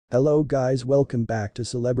Hello guys, welcome back to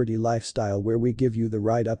Celebrity Lifestyle, where we give you the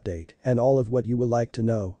right update and all of what you would like to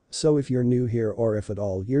know. So if you're new here, or if at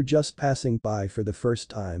all you're just passing by for the first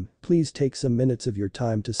time, please take some minutes of your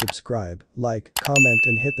time to subscribe, like, comment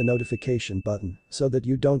and hit the notification button so that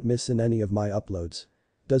you don't miss in any of my uploads.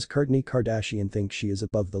 Does Kourtney Kardashian think she is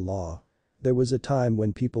above the law? There was a time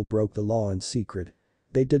when people broke the law in secret.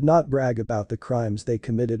 They did not brag about the crimes they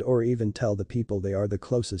committed or even tell the people they are the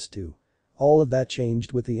closest to. All of that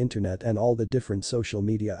changed with the internet and all the different social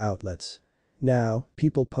media outlets. Now,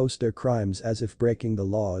 people post their crimes as if breaking the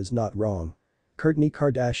law is not wrong. Kourtney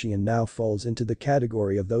Kardashian now falls into the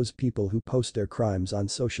category of those people who post their crimes on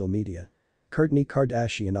social media. Kourtney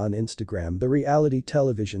Kardashian on Instagram. The reality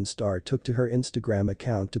television star took to her Instagram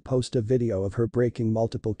account to post a video of her breaking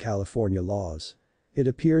multiple California laws. It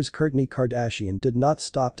appears Kourtney Kardashian did not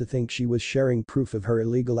stop to think she was sharing proof of her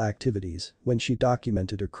illegal activities when she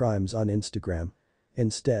documented her crimes on Instagram.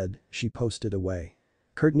 Instead, she posted away.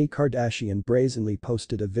 Kourtney Kardashian brazenly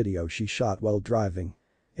posted a video she shot while driving.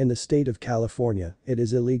 In the state of California, it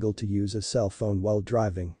is illegal to use a cell phone while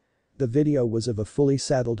driving. The video was of a fully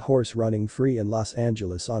saddled horse running free in Los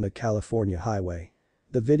Angeles on a California highway.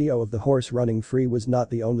 The video of the horse running free was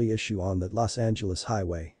not the only issue on that Los Angeles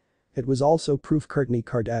highway. It was also proof Kourtney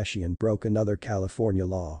Kardashian broke another California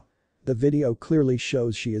law. The video clearly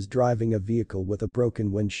shows she is driving a vehicle with a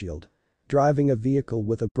broken windshield. Driving a vehicle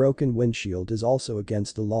with a broken windshield is also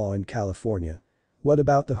against the law in California. What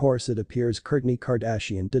about the horse? It appears Kourtney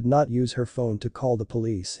Kardashian did not use her phone to call the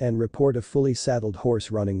police and report a fully saddled horse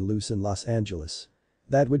running loose in Los Angeles.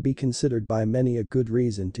 That would be considered by many a good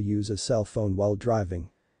reason to use a cell phone while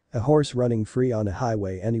driving. A horse running free on a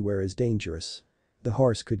highway anywhere is dangerous. The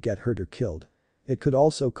horse could get hurt or killed. It could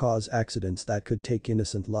also cause accidents that could take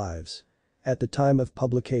innocent lives. At the time of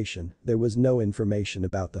publication, there was no information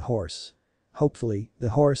about the horse. Hopefully,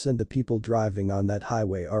 the horse and the people driving on that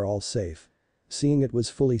highway are all safe. Seeing it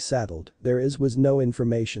was fully saddled, there was no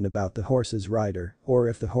information about the horse's rider or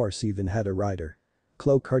if the horse even had a rider.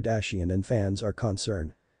 Khloe Kardashian and fans are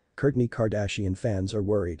concerned. Kourtney Kardashian fans are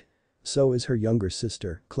worried. So is her younger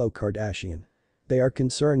sister, Khloe Kardashian. They are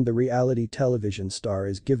concerned the reality television star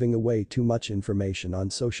is giving away too much information on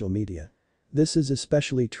social media. This is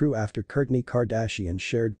especially true after Kourtney Kardashian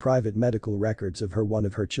shared private medical records of one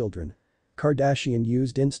of her children. Kardashian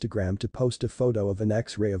used Instagram to post a photo of an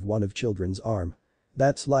X-ray of one of children's arm.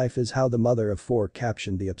 "That's life," is how the mother of four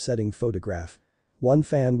captioned the upsetting photograph. One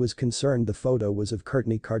fan was concerned the photo was of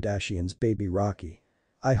Kourtney Kardashian's baby Rocky.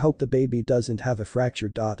 "I hope the baby doesn't have a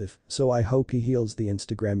fractured if so I hope he heals," the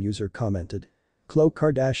Instagram user commented. Khloe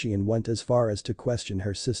Kardashian went as far as to question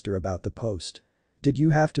her sister about the post. "Did you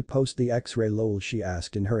have to post the X-ray lol?" she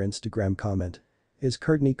asked in her Instagram comment. Is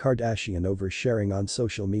Kourtney Kardashian oversharing on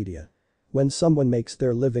social media? When someone makes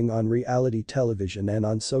their living on reality television and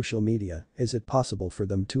on social media, is it possible for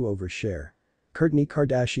them to overshare? Kourtney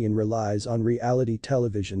Kardashian relies on reality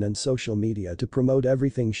television and social media to promote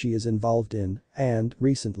everything she is involved in, and,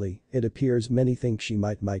 recently, it appears many think she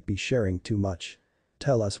might be sharing too much.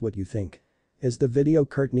 Tell us what you think. Is the video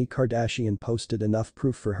Kourtney Kardashian posted enough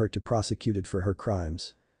proof for her to prosecute for her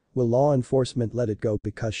crimes? Will law enforcement let it go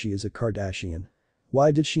because she is a Kardashian?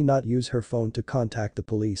 Why did she not use her phone to contact the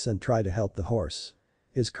police and try to help the horse?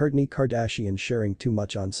 Is Kourtney Kardashian sharing too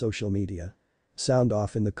much on social media? Sound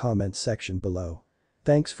off in the comments section below.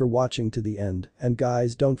 Thanks for watching to the end, and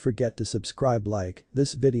guys, don't forget to subscribe, like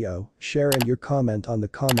this video, share and your comment on the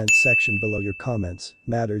comments section below. Your comments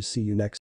matters. See you next